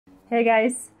Hey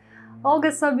guys,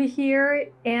 Olga Soby here,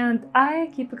 and I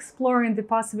keep exploring the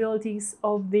possibilities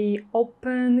of the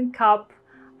open cup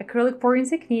acrylic pouring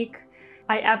technique.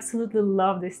 I absolutely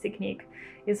love this technique.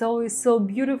 It's always so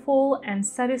beautiful and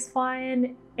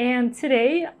satisfying, and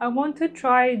today I want to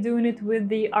try doing it with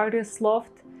the Artist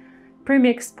Loft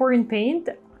premixed pouring paint.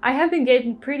 I have been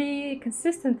getting pretty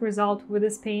consistent result with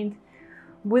this paint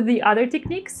with the other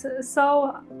techniques,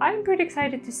 so I'm pretty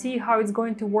excited to see how it's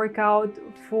going to work out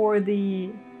for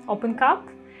the open cup.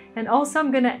 And also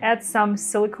I'm gonna add some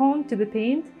silicone to the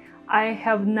paint. I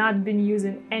have not been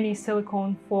using any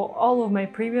silicone for all of my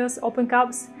previous open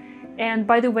cups, and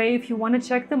by the way, if you want to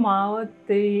check them out,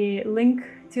 the link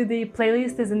to the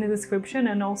playlist is in the description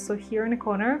and also here in the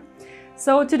corner.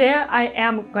 So today I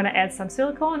am gonna add some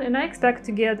silicone, and I expect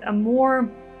to get a more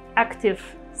active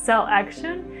cell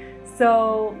action.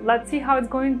 So let's see how it's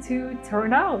going to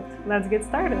turn out. Let's get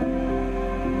started.